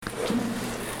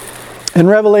In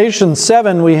Revelation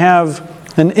 7, we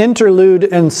have an interlude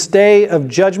and stay of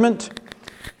judgment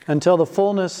until the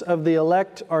fullness of the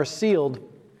elect are sealed.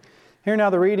 Hear now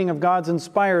the reading of God's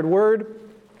inspired word.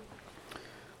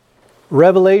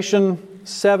 Revelation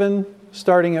 7,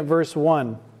 starting at verse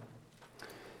 1.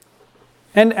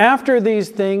 And after these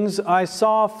things I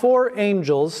saw 4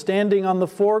 angels standing on the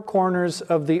 4 corners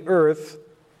of the earth,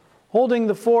 holding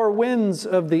the 4 winds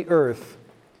of the earth,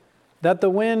 that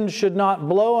the wind should not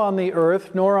blow on the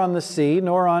earth, nor on the sea,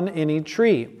 nor on any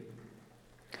tree.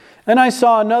 And I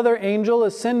saw another angel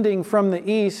ascending from the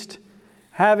east,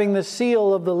 having the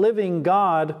seal of the living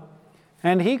God,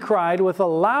 and he cried with a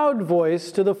loud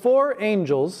voice to the 4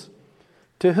 angels,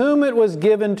 to whom it was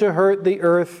given to hurt the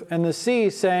earth and the sea,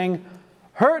 saying,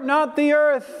 Hurt not the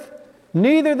earth,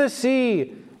 neither the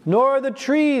sea, nor the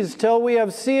trees, till we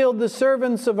have sealed the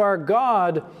servants of our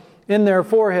God in their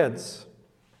foreheads.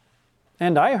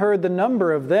 And I heard the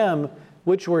number of them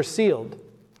which were sealed.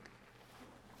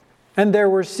 And there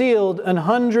were sealed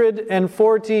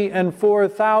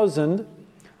 144,000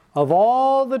 of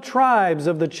all the tribes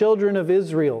of the children of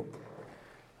Israel.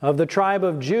 Of the tribe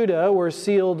of Judah were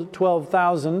sealed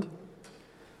 12,000.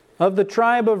 Of the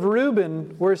tribe of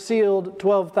Reuben were sealed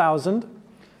 12,000.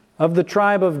 Of the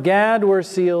tribe of Gad were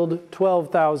sealed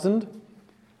 12,000.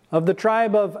 Of the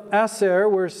tribe of Aser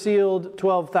were sealed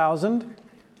 12,000.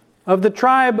 Of the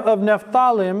tribe of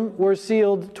Nephthalim were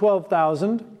sealed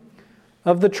 12,000.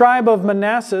 Of the tribe of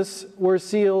Manasseh were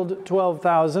sealed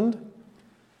 12,000.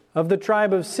 Of the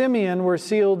tribe of Simeon were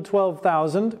sealed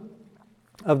 12,000.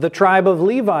 Of the tribe of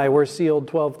Levi were sealed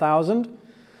 12,000.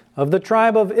 Of the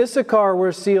tribe of Issachar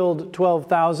were sealed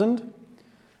 12,000.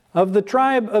 Of the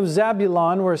tribe of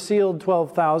Zabulon were sealed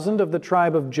 12,000. Of the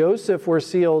tribe of Joseph were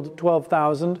sealed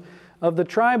 12,000. Of the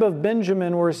tribe of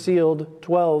Benjamin were sealed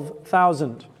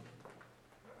 12,000.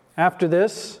 After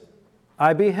this,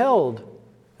 I beheld,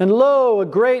 and lo, a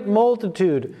great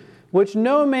multitude, which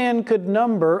no man could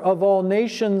number, of all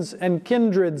nations and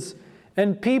kindreds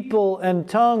and people and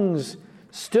tongues,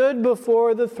 stood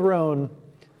before the throne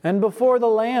and before the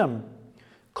Lamb,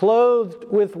 clothed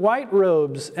with white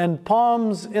robes and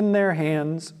palms in their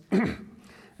hands,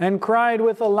 and cried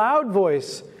with a loud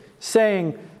voice,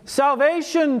 saying,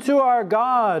 Salvation to our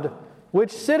God,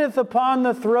 which sitteth upon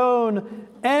the throne,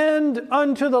 and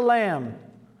unto the Lamb.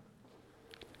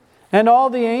 And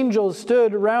all the angels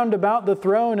stood round about the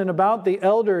throne and about the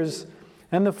elders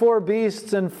and the 4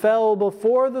 beasts, and fell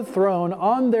before the throne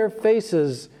on their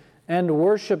faces, and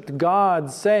worshipped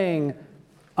God, saying,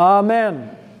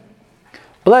 Amen.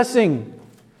 Blessing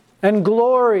and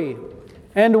glory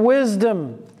and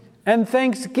wisdom and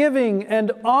thanksgiving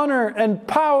and honor and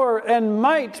power and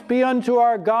might be unto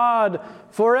our God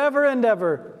forever and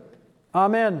ever.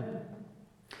 Amen.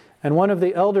 And one of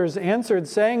the elders answered,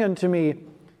 saying unto me,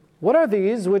 What are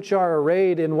these which are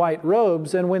arrayed in white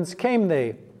robes, and whence came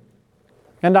they?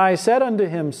 And I said unto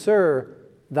him, Sir,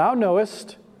 thou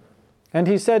knowest. And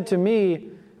he said to me,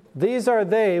 These are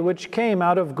they which came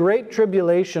out of great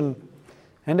tribulation,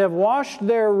 and have washed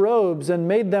their robes, and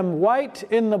made them white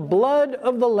in the blood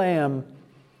of the Lamb.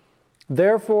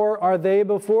 Therefore are they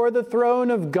before the throne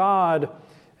of God,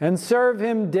 and serve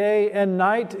him day and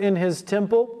night in his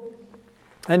temple.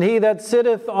 And he that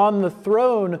sitteth on the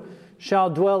throne shall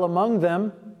dwell among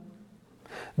them.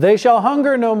 They shall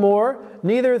hunger no more,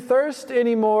 neither thirst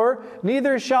any more,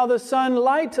 neither shall the sun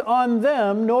light on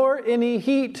them, nor any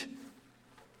heat.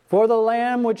 For the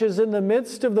Lamb which is in the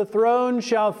midst of the throne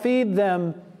shall feed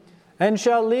them, and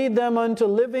shall lead them unto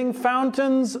living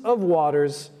fountains of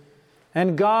waters.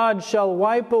 And God shall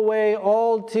wipe away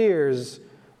all tears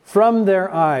from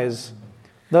their eyes.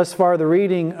 Thus far the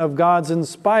reading of God's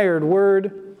inspired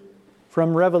word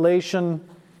from Revelation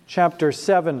chapter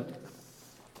 7.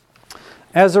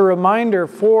 As a reminder,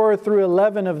 4 through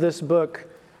 11 of this book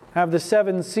have the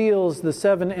 7 seals, the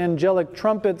 7 angelic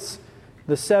trumpets,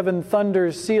 the 7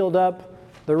 thunders sealed up,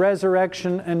 the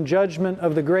resurrection and judgment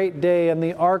of the great day, and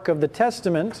the Ark of the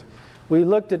Testament. We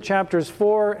looked at chapters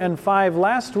 4 and 5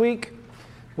 last week.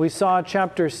 We saw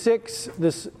chapter 6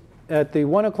 at the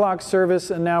 1 o'clock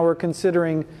service, and now we're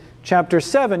considering chapter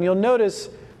 7. You'll notice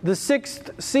the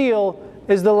 6th seal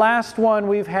is the last one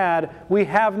we've had. We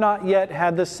have not yet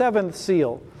had the 7th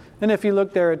seal. And if you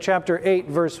look there at chapter 8,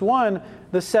 verse 1,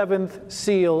 the 7th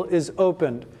seal is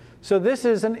opened. So this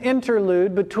is an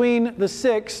interlude between the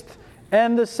 6th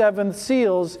and the 7th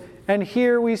seals, and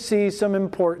here we see some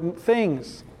important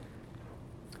things.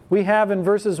 We have in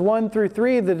verses 1 through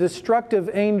 3, the destructive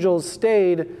angels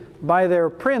stayed by their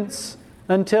prince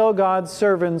until God's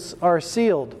servants are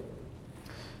sealed.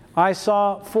 I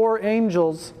saw 4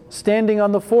 angels standing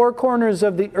on the 4 corners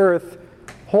of the earth,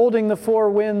 holding the four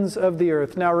winds of the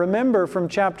earth. Now remember, from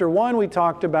chapter 1 we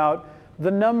talked about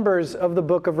the numbers of the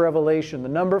book of Revelation. The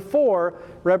number 4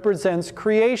 represents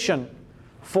creation.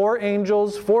 4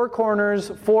 angels, 4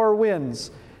 corners, 4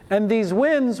 winds. And these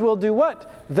winds will do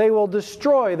what? They will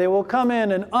destroy. They will come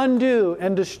in and undo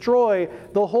and destroy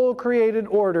the whole created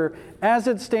order as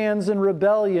it stands in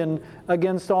rebellion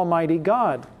against Almighty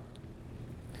God.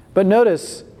 But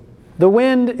notice, the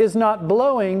wind is not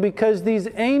blowing because these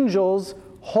angels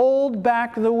hold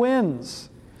back the winds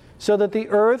so that the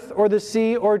earth or the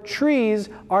sea or trees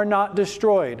are not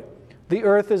destroyed. The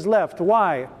earth is left.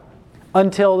 Why?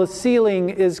 Until the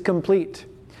sealing is complete.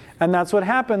 And that's what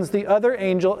happens. The other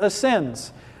angel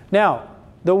ascends. Now,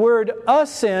 the word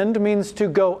ascend means to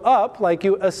go up, like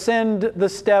you ascend the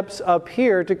steps up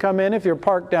here to come in if you're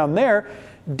parked down there.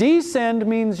 Descend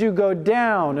means you go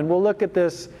down, and we'll look at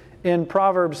this in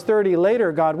Proverbs 30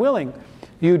 later, God willing.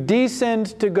 You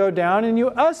descend to go down, and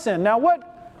you ascend. Now,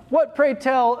 what pray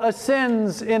tell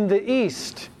ascends in the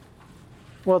east?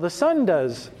 Well, the sun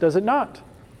does it not?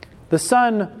 The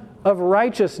Son of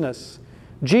righteousness,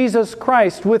 Jesus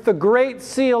Christ, with the great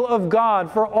seal of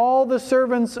God for all the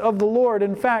servants of the Lord.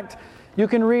 In fact, you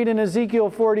can read in Ezekiel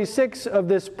 46 of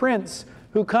this prince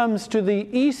who comes to the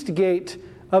east gate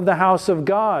of the house of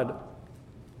God.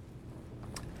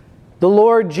 The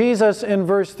Lord Jesus in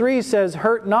verse 3 says,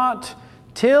 "Hurt not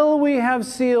till we have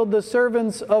sealed the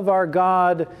servants of our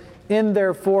God in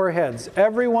their foreheads."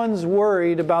 Everyone's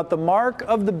worried about the mark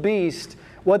of the beast.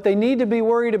 What they need to be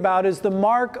worried about is the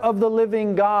mark of the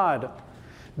living God.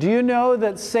 Do you know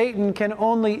that Satan can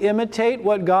only imitate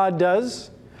what God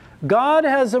does? God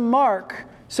has a mark,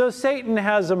 so Satan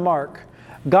has a mark.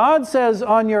 God says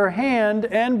on your hand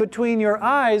and between your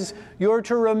eyes, you're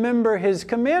to remember His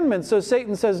commandments. So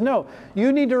Satan says, no,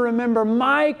 you need to remember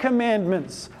my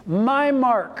commandments, my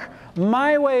mark,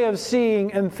 my way of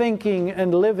seeing and thinking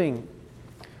and living.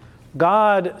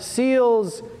 God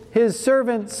seals His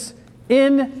servants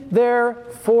in their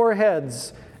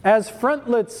foreheads as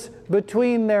frontlets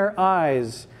between their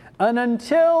eyes. And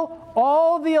until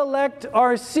all the elect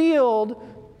are sealed,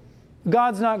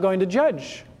 God's not going to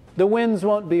judge. The winds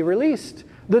won't be released.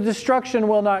 The destruction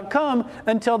will not come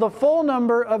until the full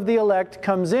number of the elect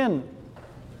comes in.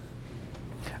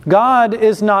 God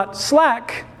is not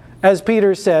slack, as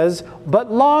Peter says,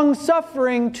 but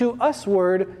long-suffering to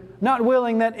usward, not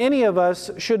willing that any of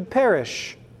us should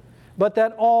perish, but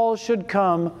that all should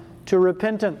come to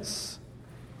repentance.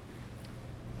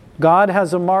 God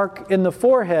has a mark in the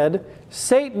forehead.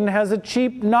 Satan has a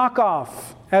cheap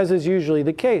knockoff, as is usually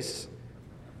the case.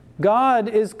 God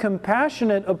is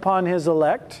compassionate upon His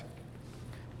elect.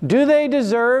 Do they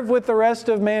deserve, with the rest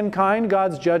of mankind,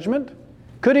 God's judgment?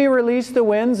 Could He release the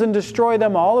winds and destroy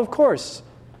them all? Of course.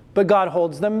 But God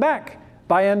holds them back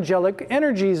by angelic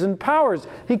energies and powers.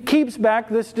 He keeps back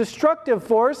this destructive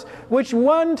force, which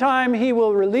one time He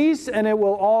will release and it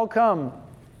will all come.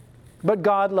 But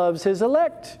God loves His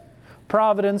elect.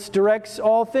 Providence directs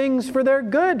all things for their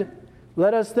good.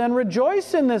 Let us then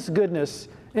rejoice in this goodness,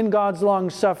 in God's long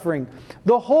suffering.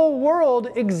 The whole world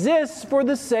exists for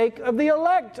the sake of the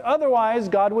elect. Otherwise,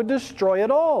 God would destroy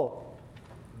it all.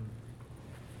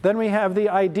 Then we have the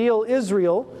ideal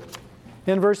Israel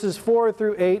in verses 4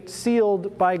 through 8,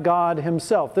 sealed by God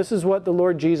Himself. This is what the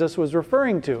Lord Jesus was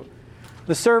referring to.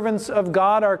 The servants of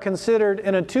God are considered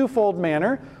in a twofold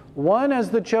manner. One, as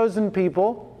the chosen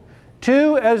people.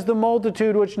 2, as the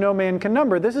multitude which no man can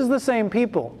number. This is the same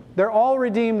people. They're all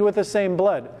redeemed with the same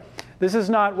blood. This is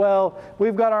not, well,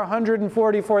 we've got our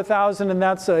 144,000 and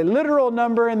that's a literal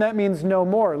number and that means no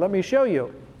more. Let me show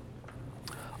you.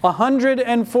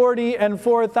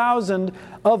 144,000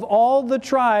 of all the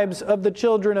tribes of the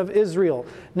children of Israel.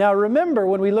 Now remember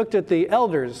when we looked at the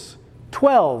elders,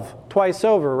 12 twice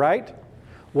over, right?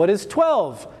 What is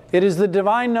 12? It is the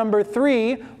divine number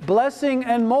 3, blessing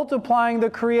and multiplying the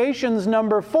creation's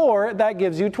number 4, that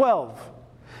gives you 12.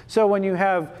 So when you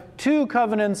have 2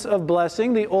 covenants of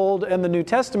blessing, the Old and the New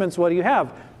Testaments, what do you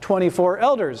have? 24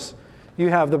 elders. You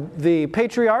have the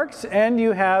patriarchs and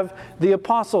you have the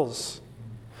apostles.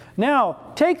 Now,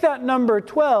 take that number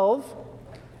 12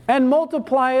 and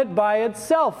multiply it by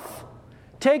itself.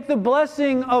 Take the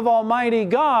blessing of Almighty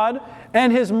God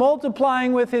and His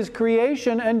multiplying with His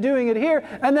creation and doing it here,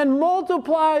 and then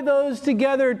multiply those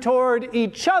together toward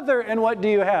each other, and what do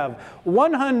you have?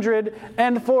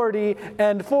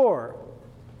 144.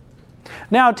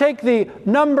 Now take the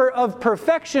number of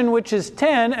perfection, which is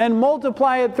 10, and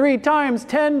multiply it 3 times,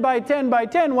 10 by 10 by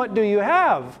 10. What do you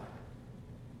have?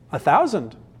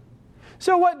 1,000.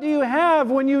 So what do you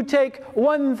have when you take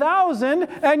 1,000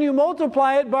 and you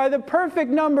multiply it by the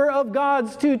perfect number of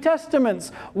God's two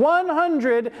testaments?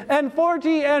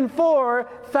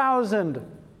 144,000.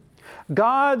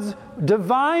 God's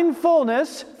divine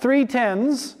fullness,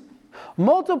 3/10,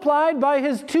 multiplied by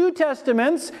His two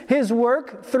testaments, His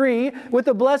work, 3, with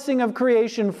the blessing of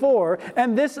creation, 4.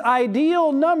 And this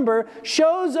ideal number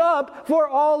shows up for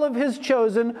all of His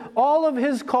chosen, all of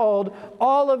His called,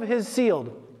 all of His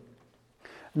sealed.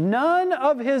 None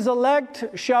of His elect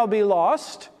shall be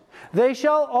lost. They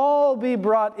shall all be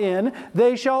brought in.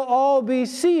 They shall all be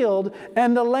sealed.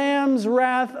 And the Lamb's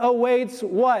wrath awaits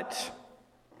what?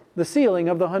 The sealing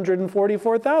of the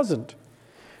 144,000.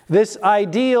 This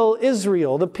ideal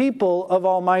Israel, the people of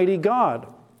Almighty God.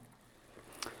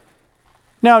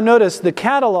 Now notice the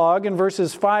catalog in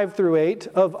verses 5 through 8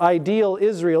 of ideal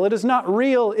Israel. It is not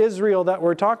real Israel that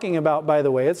we're talking about, by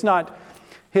the way. It's not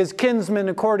his kinsmen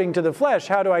according to the flesh.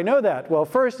 How do I know that? Well,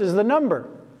 first is the number.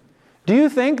 Do you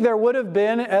think there would have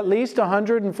been at least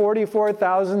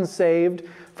 144,000 saved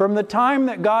from the time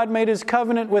that God made His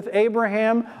covenant with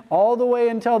Abraham all the way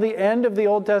until the end of the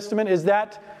Old Testament? Is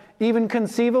that even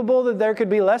conceivable that there could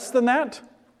be less than that?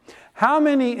 How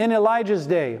many in Elijah's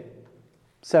day?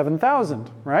 7,000,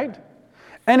 right?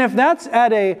 And if that's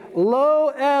at a low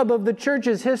ebb of the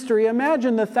church's history,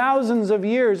 imagine the thousands of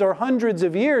years or hundreds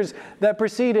of years that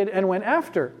preceded and went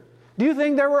after. Do you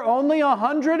think there were only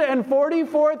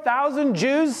 144,000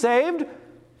 Jews saved?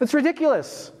 That's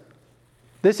ridiculous.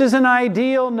 This is an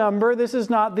ideal number. This is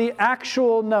not the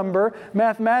actual number,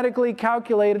 mathematically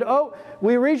calculated. Oh,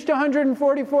 we reached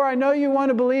 144. I know you want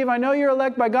to believe. I know you're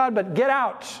elect by God, but get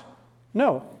out.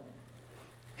 No.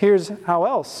 Here's how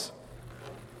else.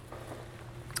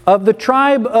 Of the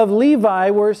tribe of Levi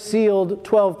were sealed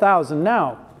 12,000.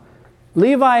 Now,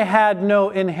 Levi had no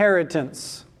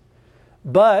inheritance,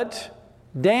 but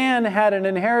Dan had an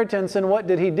inheritance, and what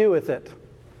did he do with it?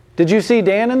 Did you see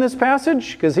Dan in this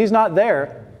passage? Because he's not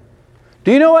there.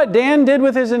 Do you know what Dan did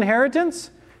with his inheritance?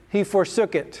 He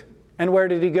forsook it. And where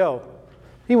did he go?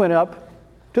 He went up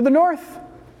to the north.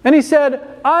 And he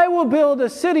said, I will build a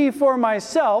city for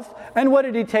myself. And what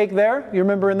did he take there? You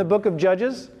remember in the book of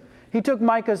Judges? He took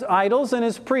Micah's idols and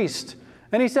his priest.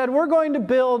 And he said, we're going to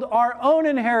build our own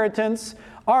inheritance,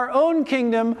 our own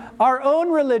kingdom, our own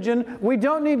religion. We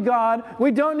don't need God.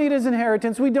 We don't need His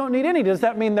inheritance. We don't need any. Does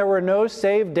that mean there were no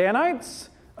saved Danites?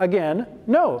 Again,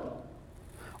 no.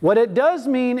 What it does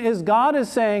mean is God is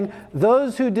saying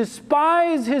those who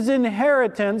despise His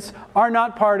inheritance are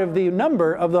not part of the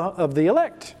number of the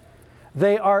elect.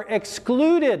 They are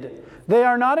excluded. They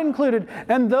are not included.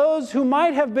 And those who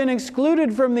might have been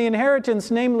excluded from the inheritance,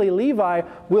 namely Levi,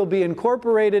 will be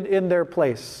incorporated in their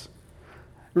place.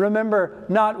 Remember,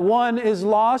 not one is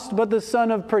lost, but the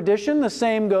son of perdition. The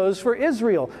same goes for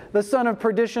Israel. The son of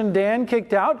perdition, Dan,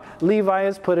 kicked out. Levi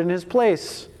is put in his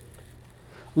place.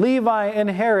 Levi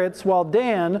inherits, while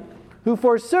Dan, who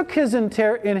forsook his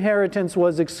inheritance,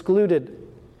 was excluded.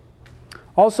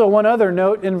 Also, one other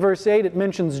note, in verse 8, it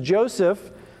mentions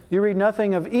Joseph. You read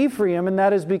nothing of Ephraim, and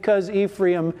that is because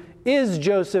Ephraim is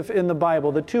Joseph in the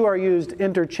Bible. The two are used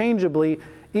interchangeably.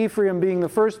 Ephraim, being the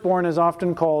firstborn, is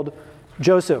often called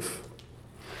Joseph.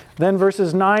 Then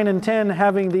verses 9 and 10,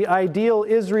 having the ideal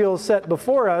Israel set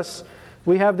before us,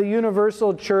 we have the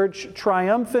universal church,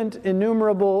 triumphant,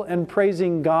 innumerable, and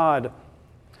praising God.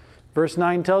 Verse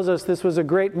 9 tells us this was a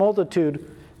great multitude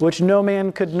which no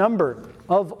man could number,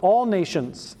 of all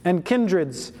nations and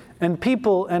kindreds and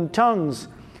people and tongues,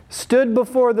 stood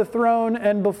before the throne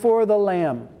and before the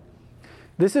Lamb.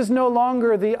 This is no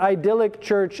longer the idyllic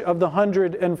church of the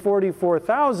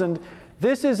 144,000.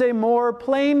 This is a more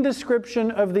plain description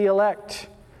of the elect.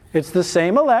 It's the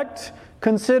same elect,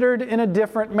 considered in a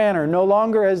different manner, no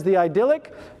longer as the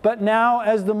idyllic, but now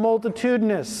as the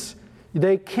multitudinous.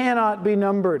 They cannot be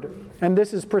numbered. And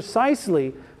this is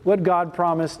precisely what God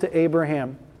promised to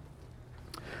Abraham.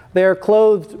 They are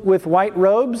clothed with white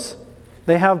robes.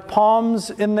 They have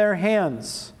palms in their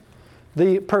hands.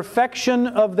 The perfection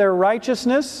of their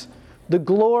righteousness, the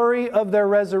glory of their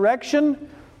resurrection,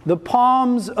 the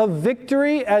palms of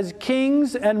victory as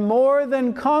kings and more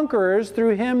than conquerors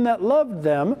through Him that loved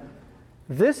them.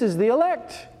 This is the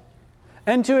elect.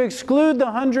 And to exclude the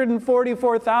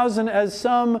 144,000 as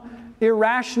some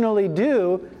irrationally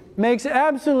do makes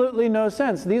absolutely no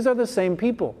sense. These are the same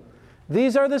people.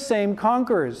 These are the same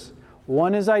conquerors.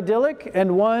 One is idyllic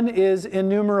and one is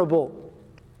innumerable.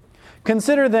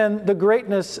 Consider then the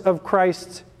greatness of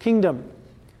Christ's kingdom,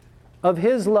 of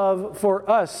His love for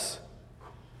us,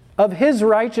 of His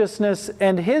righteousness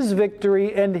and His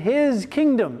victory and His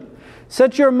kingdom.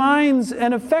 Set your minds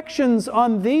and affections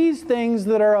on these things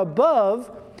that are above,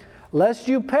 lest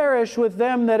you perish with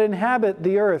them that inhabit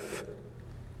the earth.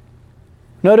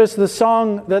 Notice the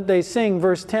song that they sing,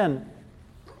 verse 10.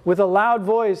 With a loud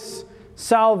voice,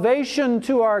 salvation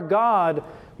to our God,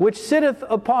 which sitteth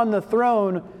upon the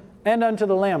throne and unto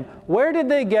the Lamb. Where did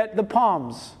they get the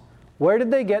palms? Where did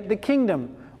they get the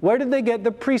kingdom? Where did they get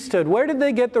the priesthood? Where did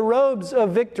they get the robes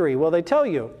of victory? Well, they tell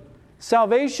you.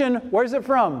 Salvation, where's it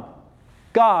from?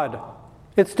 God.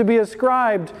 It's to be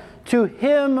ascribed to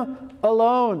Him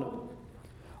alone.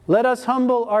 Let us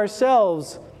humble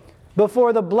ourselves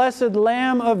before the blessed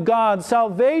Lamb of God.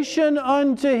 Salvation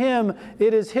unto Him.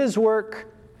 It is His work.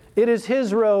 It is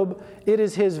His robe. It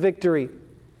is His victory.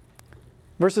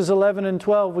 Verses 11 and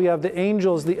 12, we have the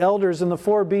angels, the elders, and the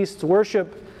four beasts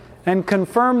worship and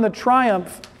confirm the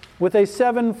triumph with a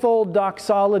sevenfold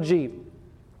doxology.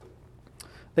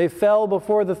 They fell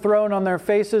before the throne on their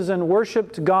faces and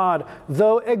worshiped God,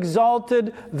 though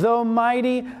exalted, though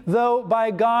mighty, though by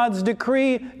God's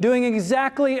decree, doing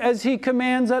exactly as He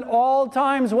commands at all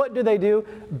times. What do?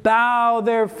 Bow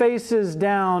their faces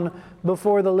down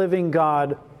before the living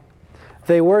God.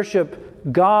 They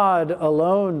worship God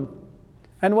alone.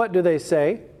 And what do they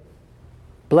say?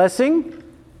 Blessing,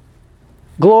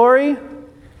 glory,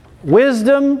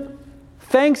 wisdom,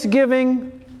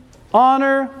 thanksgiving,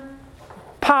 honor,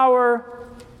 power,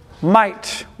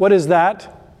 might. What is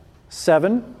that?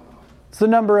 7. It's the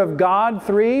number of God.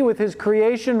 3, with His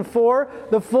creation. 4,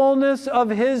 the fullness of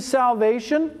His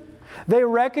salvation. They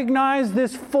recognize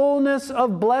this fullness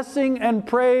of blessing and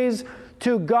praise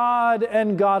to God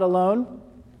and God alone.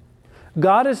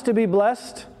 God is to be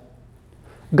blessed.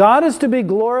 God is to be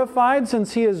glorified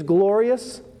since He is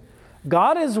glorious.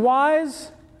 God is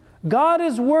wise. God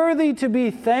is worthy to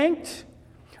be thanked.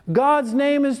 God's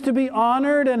name is to be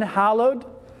honored and hallowed.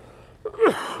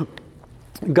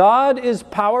 God is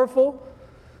powerful.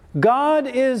 God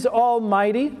is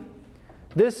almighty.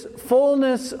 This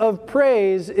fullness of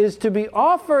praise is to be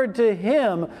offered to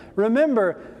Him.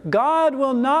 Remember, God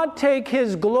will not take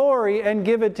His glory and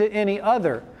give it to any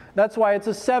other. That's why it's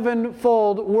a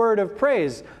sevenfold word of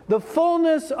praise. The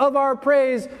fullness of our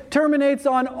praise terminates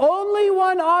on only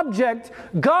one object,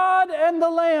 God and the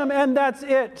Lamb, and that's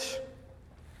it.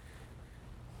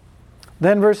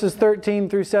 Then verses 13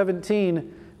 through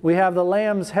 17, we have the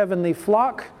Lamb's heavenly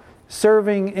flock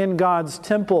serving in God's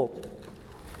temple.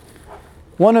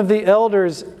 One of the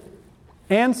elders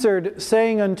answered,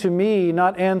 saying unto me,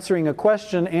 not answering a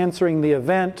question, answering the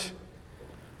event,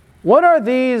 what are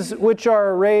these which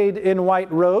are arrayed in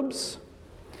white robes?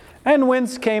 And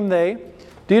whence came they?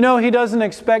 Do you know he doesn't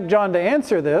expect John to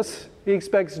answer this? He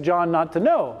expects John not to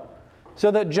know, so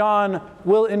that John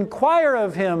will inquire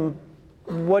of him,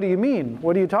 what do you mean?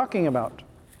 What are you talking about?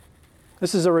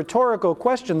 This is a rhetorical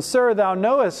question. Sir, thou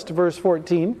knowest, verse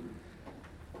 14.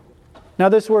 Now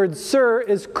this word sir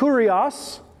is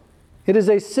kurios. It is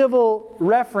a civil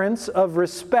reference of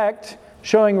respect,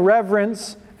 showing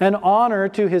reverence and honor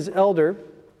to his elder.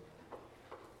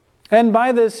 And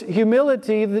by this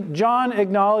humility that John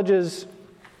acknowledges,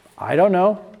 I don't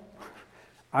know.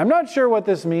 I'm not sure what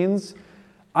this means.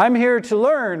 I'm here to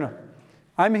learn.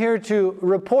 I'm here to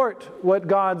report what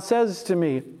God says to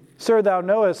me. Sir, thou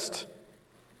knowest.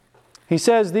 He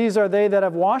says, these are they that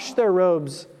have washed their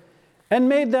robes and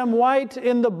made them white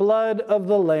in the blood of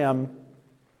the Lamb.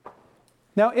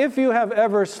 Now, if you have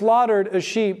ever slaughtered a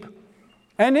sheep,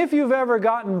 and if you've ever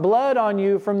gotten blood on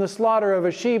you from the slaughter of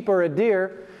a sheep or a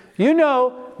deer, you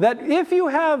know that if you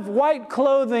have white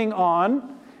clothing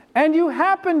on, and you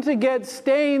happen to get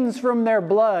stains from their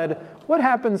blood, what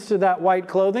happens to that white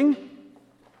clothing?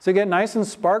 Does it get nice and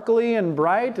sparkly and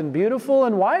bright and beautiful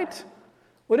and white?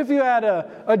 What if you had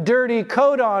a dirty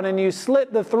coat on and you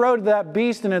slit the throat of that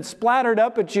beast and it splattered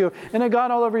up at you and it got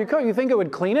all over your coat? You think it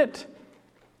would clean it?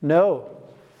 No.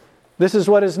 This is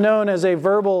what is known as a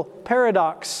verbal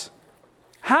paradox.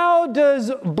 How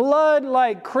does blood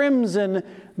like crimson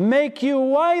make you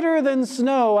whiter than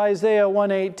snow? Isaiah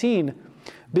 1:18.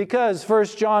 Because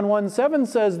 1 John 1:7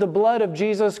 says, the blood of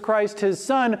Jesus Christ, His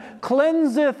Son,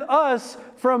 cleanseth us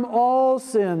from all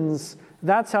sins.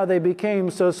 That's how they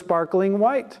became so sparkling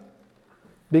white.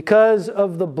 Because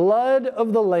of the blood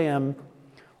of the Lamb,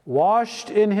 washed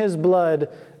in His blood,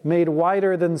 made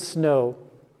whiter than snow.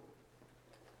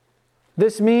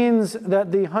 This means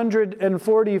that the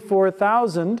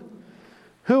 144,000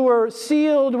 who were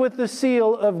sealed with the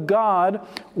seal of God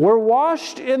were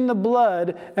washed in the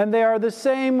blood, and they are the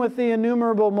same with the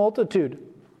innumerable multitude.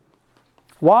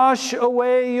 Wash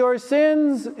away your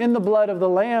sins in the blood of the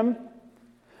Lamb.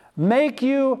 make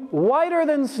you whiter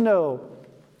than snow.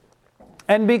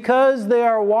 And because they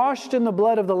are washed in the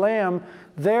blood of the Lamb,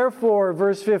 therefore,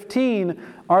 verse 15,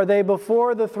 are they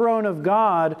before the throne of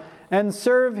God and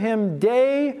serve Him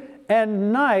day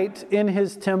and night in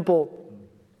His temple.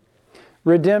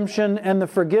 Redemption and the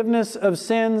forgiveness of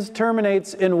sins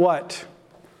terminates in what?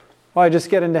 Well, I just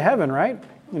get into heaven, right?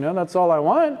 That's all I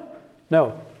want.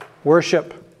 No,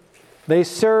 worship. They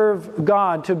serve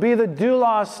God. To be the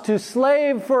doulos, to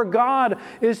slave for God,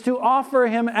 is to offer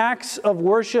Him acts of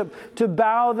worship, to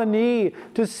bow the knee,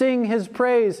 to sing His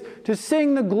praise, to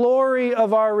sing the glory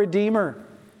of our Redeemer.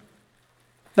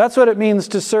 That's what it means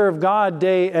to serve God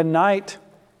day and night.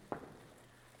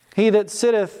 He that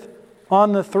sitteth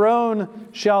on the throne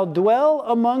shall dwell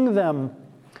among them.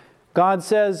 God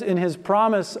says in His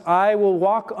promise, I will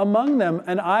walk among them,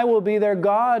 and I will be their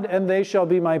God, and they shall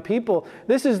be my people.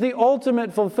 This is the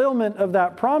ultimate fulfillment of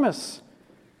that promise.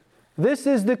 This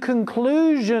is the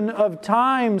conclusion of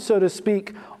time, so to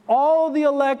speak. All the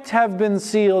elect have been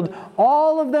sealed,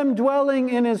 all of them dwelling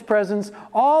in His presence,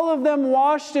 all of them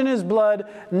washed in His blood,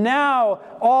 now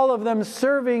all of them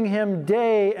serving Him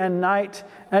day and night.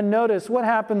 And notice what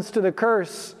happens to the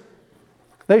curse.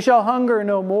 They shall hunger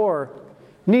no more,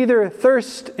 neither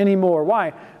thirst anymore.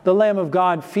 Why? The Lamb of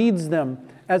God feeds them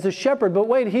as a shepherd. But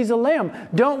wait, He's a lamb.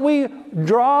 Don't we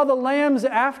draw the lambs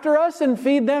after us and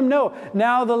feed them? No.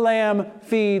 Now the Lamb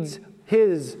feeds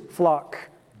His flock.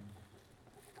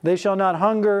 They shall not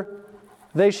hunger,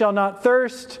 they shall not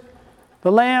thirst.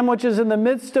 The Lamb which is in the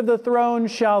midst of the throne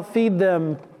shall feed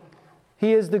them.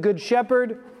 He is the good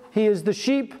shepherd. He is the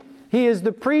sheep. He is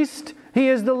the priest. He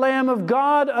is the Lamb of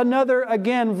God. Another,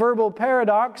 again, verbal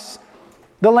paradox.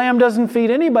 The lamb doesn't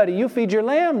feed anybody. You feed your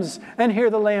lambs, and here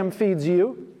the lamb feeds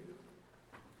you.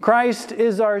 Christ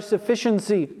is our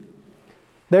sufficiency.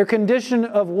 Their condition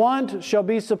of want shall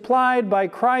be supplied by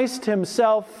Christ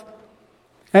Himself.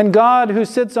 And God, who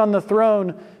sits on the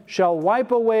throne, shall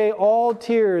wipe away all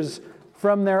tears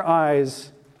from their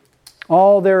eyes,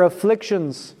 all their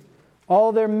afflictions,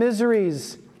 all their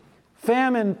miseries,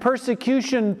 famine,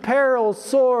 persecution, peril,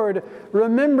 sword.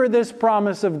 Remember this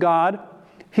promise of God.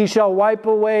 He shall wipe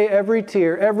away every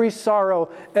tear, every sorrow,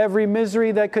 every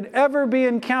misery that could ever be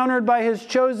encountered by His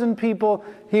chosen people.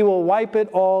 He will wipe it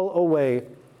all away.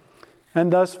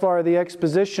 And thus far, the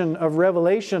exposition of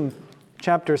Revelation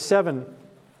chapter 7.